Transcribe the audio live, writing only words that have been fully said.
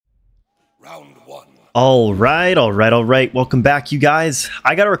Round one. All right. Welcome back, you guys.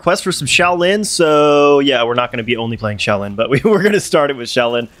 I got a request for some Shaolin, so yeah, we're not going to be only playing Shaolin, but we're going to start it with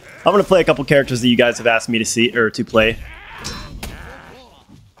Shaolin. I'm going to play a couple characters that you guys have asked me to see or to play.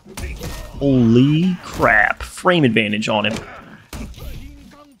 Holy crap! Frame advantage on him.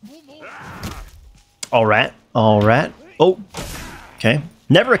 All right. Oh, okay.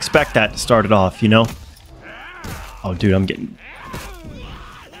 Never expect that to start it off, you know. Oh, dude, I'm getting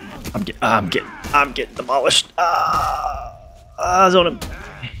demolished. Zone him.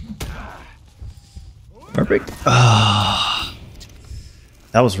 Perfect. That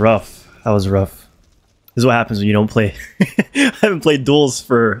was rough. This is what happens when you don't play. I haven't played Duels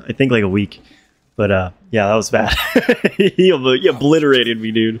for, I think, like a week. But, yeah, that was bad. He obliterated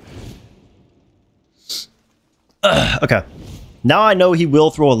me, dude. Okay. Now I know he will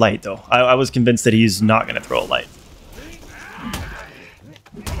throw a light, though. I was convinced that he's not going to throw a light.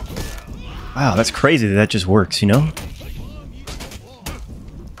 Wow, that's crazy that just works, you know?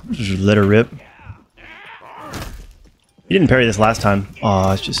 Just let her rip. He didn't parry this last time.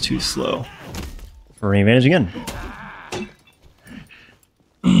 Aw, it's just too slow. For range advantage again.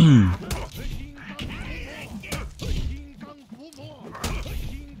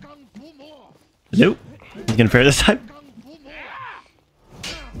 Nope. He's gonna parry this time.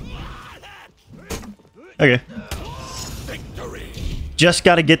 Okay. Just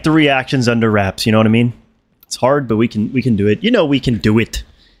gotta get the reactions under wraps, you know what I mean? It's hard, but we can do it. You know we can do it.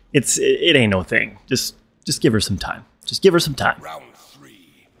 It ain't no thing. Just give her some time. Just give her some time. Round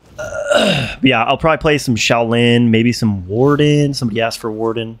three. Yeah, I'll probably play some Shaolin, maybe some Warden. Somebody asked for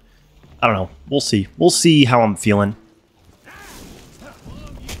Warden. I don't know. We'll see. We'll see how I'm feeling.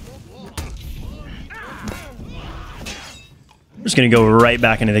 I'm just gonna go right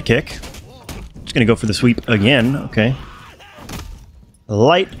back into the kick. Just gonna go for the sweep again. Okay.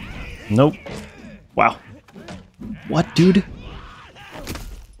 Light. Nope. Wow. What, dude?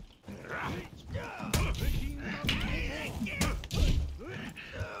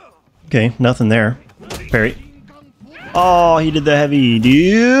 Okay, nothing there. Parry. Oh, he did the heavy,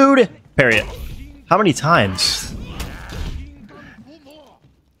 dude. Parry it. How many times?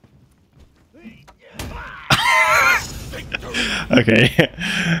 Okay.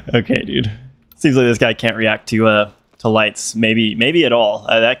 Okay, dude. Seems like this guy can't react to lights. Maybe at all.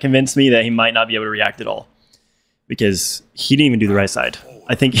 That convinced me that he might not be able to react at all. Because he didn't even do the right side.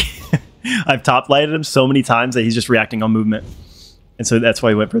 I think I've top lighted him so many times that he's just reacting on movement. And so that's why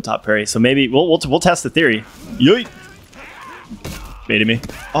he went for a top parry. So maybe we'll test the theory. Yoit! Baited me.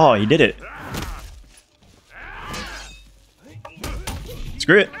 Oh, he did it.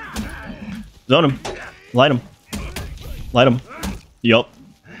 Screw it. Zone him. Light him. Light him. Yup.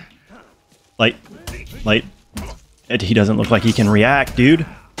 Light. He doesn't look like he can react, dude.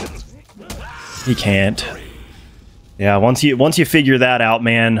 He can't. Yeah, once you figure that out,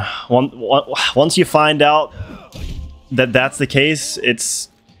 man. Once you find out that that's the case, it's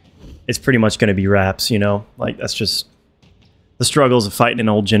pretty much going to be wraps, you know? Like, that's just the struggles of fighting an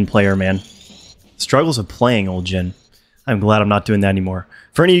old Jin player, man. Struggles of playing old Jin. I'm glad I'm not doing that anymore.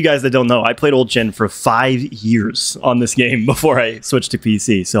 For any of you guys that don't know, I played old Jin for 5 years on this game before I switched to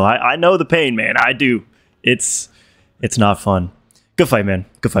PC. So I know the pain, man. I do. It's not fun. Good fight, man.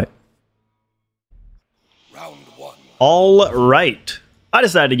 Good fight. Round one. All right. I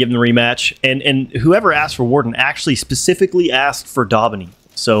decided to give him the rematch, and whoever asked for Warden actually specifically asked for Daubeny.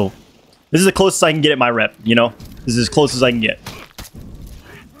 So this is the closest I can get at my rep, you know? This is as close as I can get.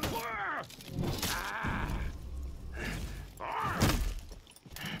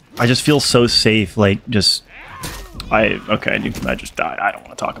 I just feel so safe, like, just... Okay, I just died. I don't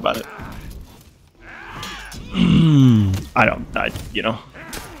want to talk about it. You know...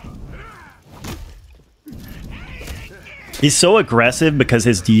 He's so aggressive because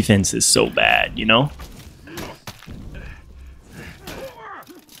his defense is so bad, you know?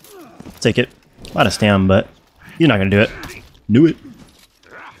 Take it. Might have stamina, but he's not gonna do it. Knew it.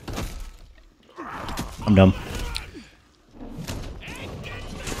 I'm dumb.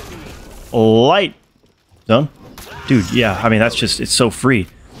 Light. Done? Dude, yeah, I mean, that's just, it's so free.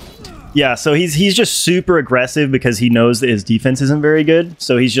 Yeah, so he's just super aggressive because he knows that his defense isn't very good.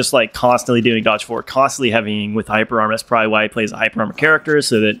 So he's just like constantly doing dodge forward, constantly heavying with hyper armor. That's probably why he plays a hyper armor character,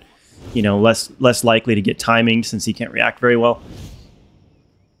 so that, you know, less likely to get timing since he can't react very well.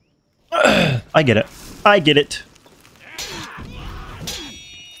 I get it. I get it.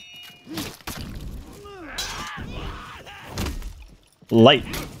 Light.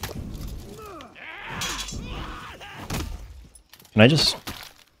 Can I just...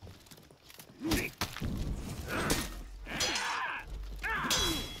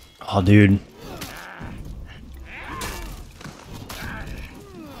 Oh, dude.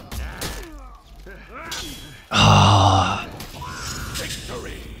 Ah.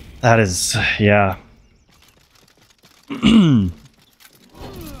 That is, yeah.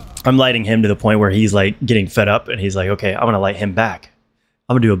 I'm lighting him to the point where he's like getting fed up and he's like, okay, I'm gonna light him back.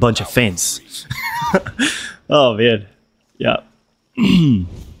 I'm gonna do a bunch of feints. Oh man. Yeah.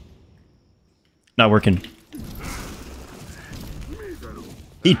 Not working.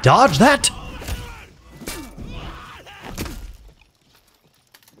 He dodged that?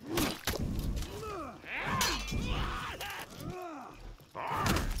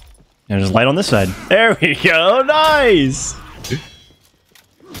 And just light on this side. There we go. Nice.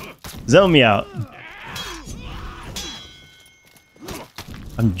 Zone me out.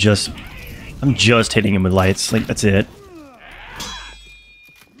 I'm just hitting him with lights. Like, that's it.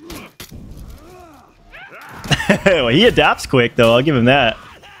 Well, he adapts quick, though. I'll give him that.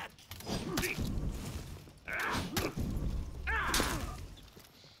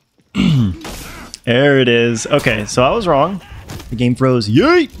 There it is. Okay, so I was wrong. The game froze.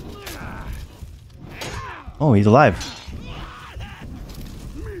 Yeet! Oh, he's alive.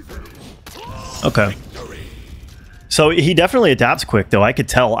 Okay. So he definitely adapts quick, though. I could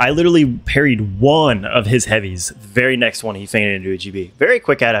tell. I literally parried one of his heavies. The very next one, he feinted into a GB. Very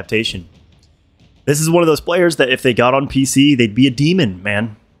quick adaptation. This is one of those players that if they got on PC, they'd be a demon,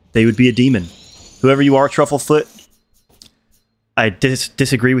 man. They would be a demon. Whoever you are, Trufflefoot, I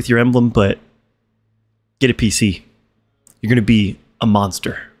disagree with your emblem, but get a PC. You're going to be a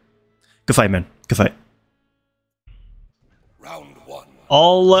monster. Good fight, man. Good fight. Round one.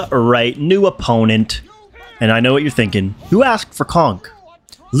 All right, new opponent. And I know what you're thinking. Who asked for Conk?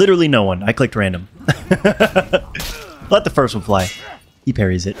 Literally no one. I clicked random. Let the first one fly. He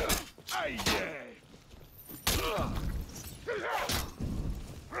parries it.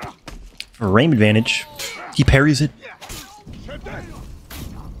 For aim advantage, he parries it.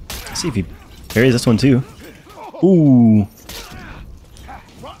 Let's see if he parries this one too. Ooh.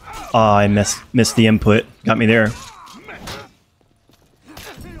 Oh, I missed the input. Got me there.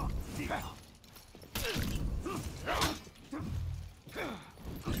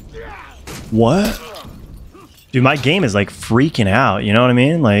 What? Dude, my game is like freaking out, you know what I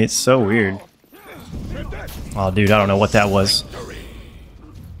mean? Like, it's so weird. Oh, dude, I don't know what that was.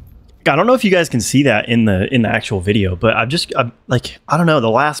 I don't know if you guys can see that in the actual video, but I'm like, I don't know,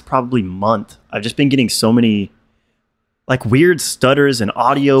 the last probably month, I've just been getting so many like weird stutters and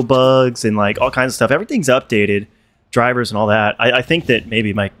audio bugs and like all kinds of stuff. Everything's updated, drivers and all that. I think that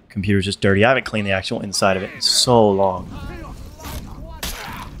maybe my computer's just dirty. I haven't cleaned the actual inside of it in so long.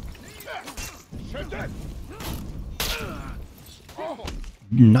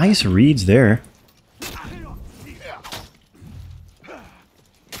 Nice reads there.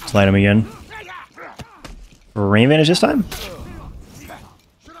 Slide him again. Rain advantage this time?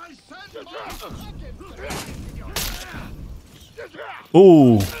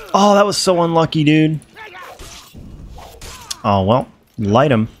 Ooh. Oh, that was so unlucky, dude. Oh, well.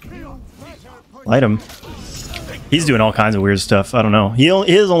 Light him. Light him. He's doing all kinds of weird stuff. I don't know. He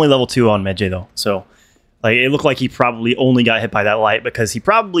is only level 2 on Medjay, though. So, like, it looked like he probably only got hit by that light because he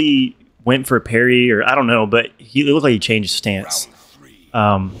probably went for a parry or I don't know, but it looked like he changed stance.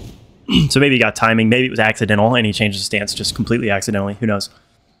 So maybe he got timing. Maybe it was accidental and he changed his stance just completely accidentally. Who knows?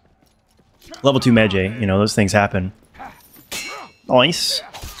 Level 2 Medjay, you know, those things happen. Nice.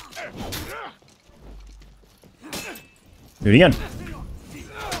 Do it again.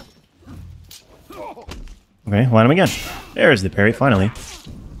 Okay, line him again. There's the parry, finally.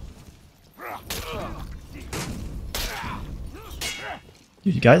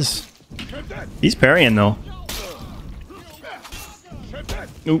 Dude, you guys... He's parrying, though.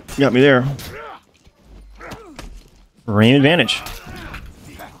 Oop, got me there. Rain advantage.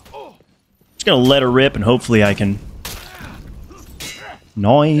 Just gonna let her rip and hopefully I can...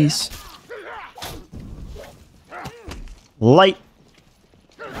 Nice. Light.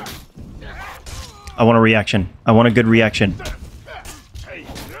 I want a reaction. I want a good reaction.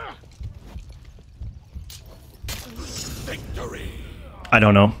 I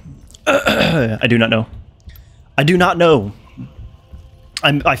don't know. I do not know. I do not know.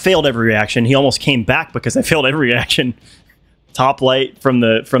 I failed every reaction. He almost came back because I failed every reaction. Top light from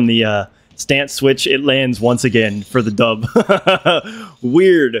the stance switch. It lands once again for the dub.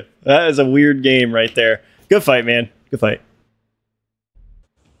 Weird. That is a weird game right there. Good fight, man. Good fight.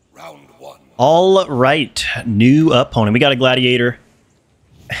 Round one. All right, new opponent. We got a gladiator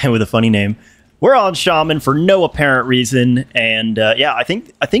with a funny name. We're on Shaman for no apparent reason, and yeah, I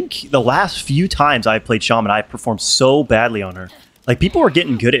think the last few times I played Shaman, I performed so badly on her. Like, people are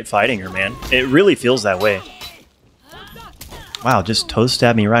getting good at fighting her, man. It really feels that way. Wow, just toe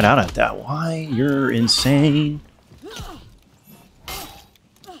stabbed me right out at that. Why? You're insane.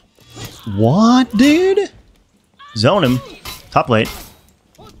 What, dude? Zone him. Top late.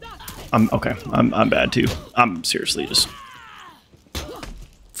 Okay. I'm bad too. I'm seriously just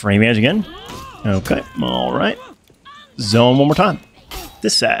frame edge again. Okay. All right. Zone one more time.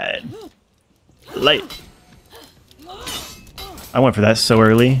 This side. Late. I went for that so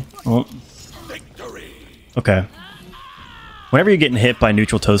early. Oh. Okay. Whenever you're getting hit by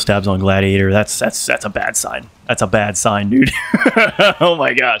neutral toe stabs on Gladiator, that's a bad sign. That's a bad sign, dude. Oh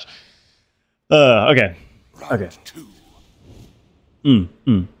my gosh. Okay. Okay.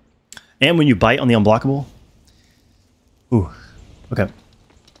 And when you bite on the unblockable. Ooh. Okay.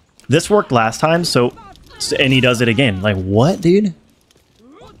 This worked last time, so and he does it again. Like, what, dude?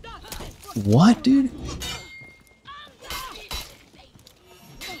 What, dude?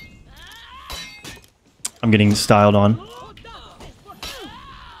 I'm getting styled on.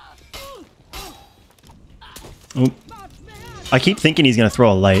 Oop. I keep thinking he's gonna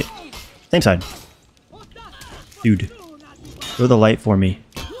throw a light. Same side. Dude. Throw the light for me.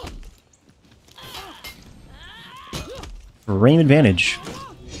 Frame advantage.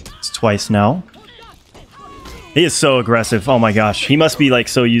 It's twice now. He is so aggressive. Oh my gosh. He must be like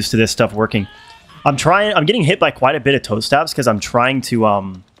so used to this stuff working. I'm getting hit by quite a bit of toe stabs because I'm trying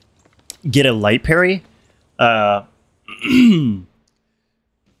to get a light parry after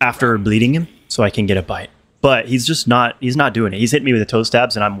bleeding him so I can get a bite. But he's just not, he's not doing it. He's hitting me with the toe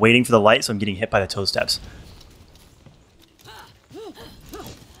stabs and I'm waiting for the light, so I'm getting hit by the toe stabs.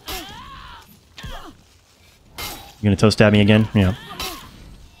 You gonna toe stab me again? Yeah.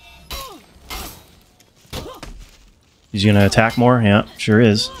 He's gonna attack more? Yeah, sure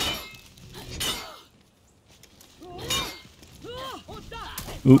is.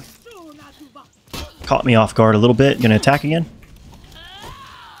 Oop. Caught me off guard a little bit. Gonna attack again?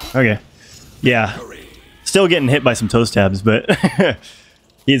 Okay. Yeah. Still getting hit by some toe stabs, but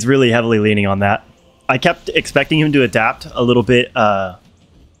he's really heavily leaning on that. I kept expecting him to adapt a little bit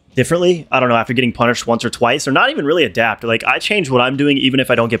differently. I don't know, after getting punished once or twice, or not even really adapt. Like, I change what I'm doing even if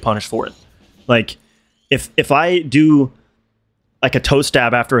I don't get punished for it. Like, if I do like a toe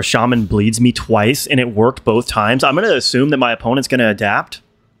stab after a shaman bleeds me twice and it worked both times, I'm going to assume that my opponent's going to adapt.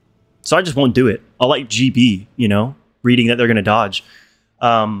 So I just won't do it. I'll like GB, you know, reading that they're going to dodge,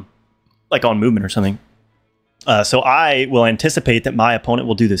 like on movement or something. So I will anticipate that my opponent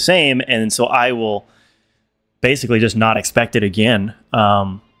will do the same, and so I will basically just not expect it again.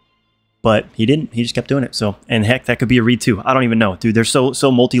 But he didn't. He just kept doing it. So, and heck, that could be a read too. I don't even know, dude. They're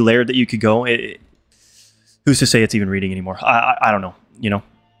so multi-layered that you could go. Who's to say it's even reading anymore? I don't know. You know,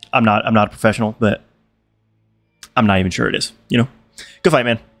 I'm not a professional, but I'm not even sure it is. You know, good fight,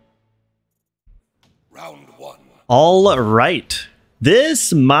 man. Round one. All right,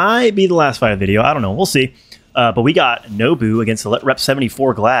 this might be the last fight of the video. I don't know. We'll see. But we got Nobu against the Rep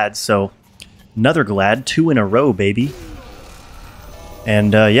 74 Glad, so another Glad, 2 in a row, baby.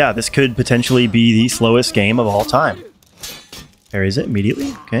 And yeah, this could potentially be the slowest game of all time. Parries it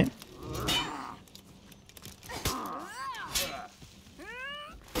immediately. Okay.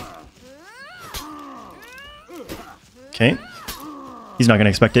 Okay. He's not going to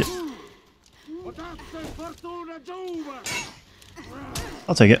expect it.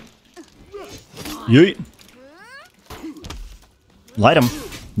 I'll take it. Yeet. Light him.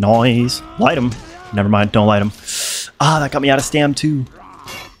 Noise. Light him. Never mind. Don't light him. Ah, that got me out of stam too.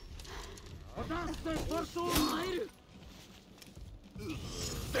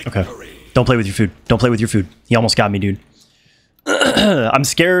 Okay. Don't play with your food. Don't play with your food. He almost got me, dude. I'm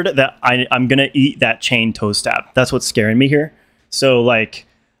scared that I'm going to eat that chain toe stab. That's what's scaring me here. So, like,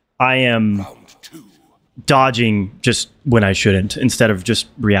 I am dodging just when I shouldn't instead of just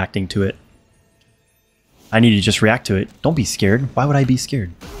reacting to it. I need to just react to it. Don't be scared. Why would I be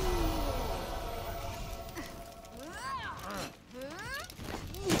scared?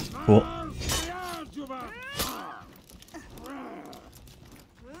 Cool.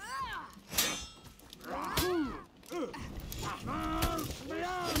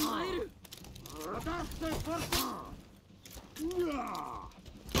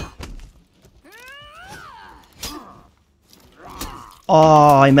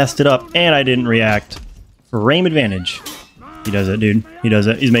 Oh, I messed it up and I didn't react. Frame advantage. He does it, dude. He does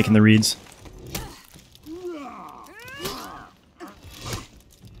it. He's making the reads.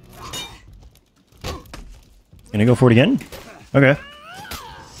 Gonna go for it again? Okay.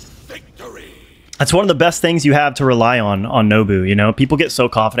 That's one of the best things you have to rely on Nobu, you know? People get so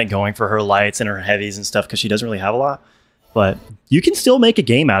confident going for her lights and her heavies and stuff because she doesn't really have a lot. But you can still make a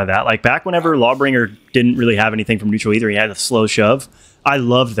game out of that. Like back whenever Lawbringer didn't really have anything from neutral either, he had a slow shove. I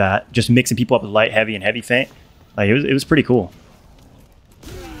loved that, just mixing people up with light, heavy, and heavy feint. Like it was pretty cool.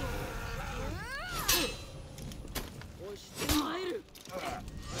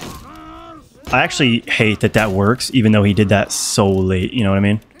 I actually hate that that works, even though he did that so late. You know what I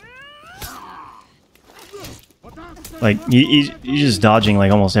mean? Like he's just dodging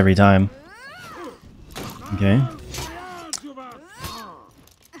like almost every time. Okay.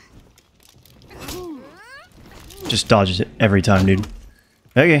 Just dodges it every time, dude.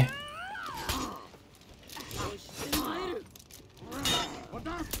 Okay.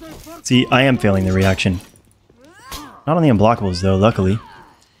 See, I am failing the reaction. Not on the unblockables though, luckily.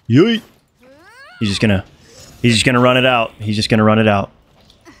 Yeet. He's just gonna run it out. He's just gonna run it out.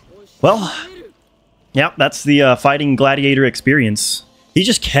 Well, yeah, that's the fighting gladiator experience. He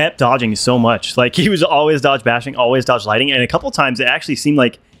just kept dodging so much. Like he was always dodge bashing, always dodge lighting, and a couple times it actually seemed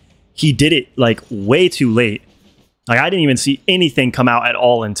like he did it like way too late. Like I didn't even see anything come out at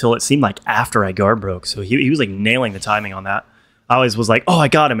all until it seemed like after I guard broke. So he was like nailing the timing on that. I always was like, oh, I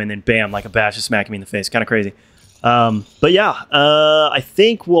got him, and then bam, like a bash just smacking me in the face. Kind of crazy. But yeah, I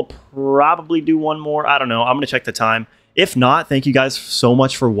think we'll probably do one more. I don't know. I'm going to check the time. If not, thank you guys so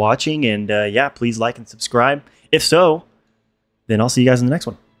much for watching. And yeah, please like and subscribe. If so, then I'll see you guys in the next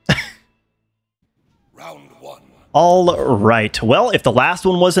one. Round one. All right. Well, if the last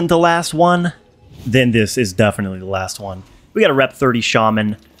one wasn't the last one, then this is definitely the last one. We got a rep 30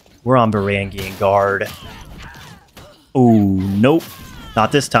 Shaman. We're on Barangi and guard. Oh, nope.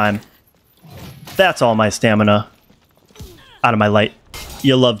 Not this time. That's all my stamina. Out of my light.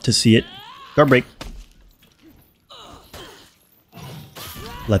 You love to see it. Guard break.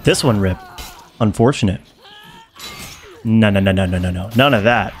 Let this one rip. Unfortunate. No. None of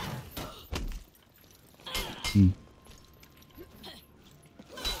that.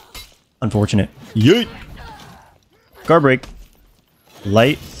 Unfortunate. Yeet! Guard break.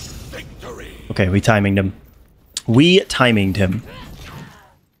 Light. Okay, we timinged him.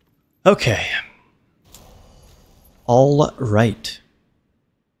 Okay. All right.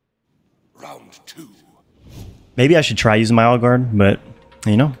 Round two. Maybe I should try using my all guard, but,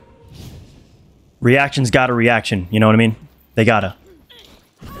 you know. Reaction's got a reaction, you know what I mean? They gotta.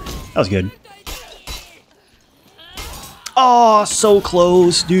 That was good. Oh, so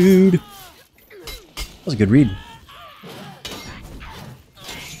close, dude. That was a good read.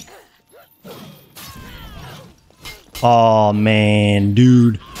 Oh, man,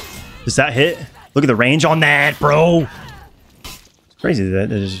 dude. Does that hit? Look at the range on that, bro. It's crazy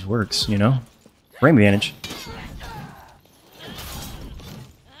that it just works, you know? Frame advantage.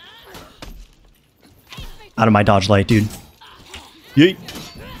 Out of my dodge light, dude. Yeet.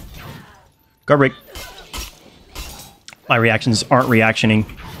 Guard break. My reactions aren't reactioning.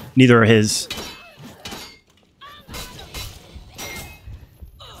 Neither are his.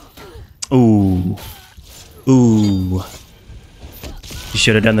 Ooh. Ooh. He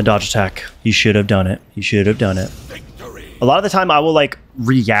should have done the dodge attack. He should have done it. He should have done it. A lot of the time I will like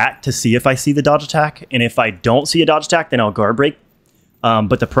react to see if I see the dodge attack. And if I don't see a dodge attack, then I'll guard break.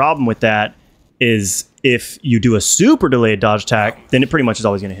 But the problem with that is if you do a super delayed dodge attack, then it pretty much is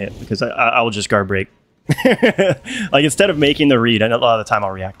always going to hit because I will just guard break. Like instead of making the read, a lot of the time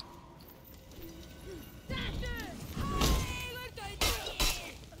I'll react.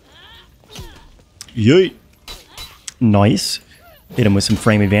 Yeet. Nice. Hit him with some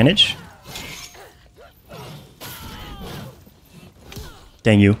frame advantage.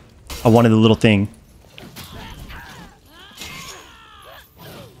 Dang you. I wanted the little thing.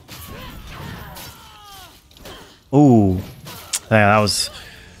 Ooh. Yeah,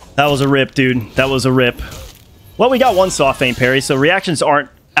 that was a rip, dude. That was a rip. Well, we got one soft feint parry, so reactions aren't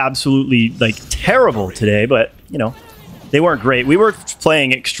absolutely, like, terrible today, but, you know, they weren't great. We were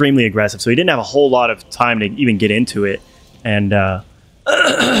playing extremely aggressive, so we didn't have a whole lot of time to even get into it. And,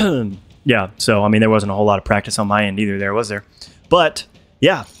 yeah, so, I mean, there wasn't a whole lot of practice on my end either there, was there? But,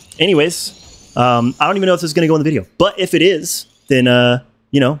 yeah, anyways, I don't even know if this is going to go in the video. But if it is, then,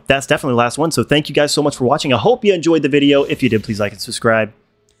 you know, that's definitely the last one. So thank you guys so much for watching. I hope you enjoyed the video. If you did, please like and subscribe.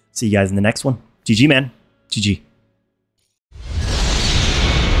 See you guys in the next one. GG, man. GG.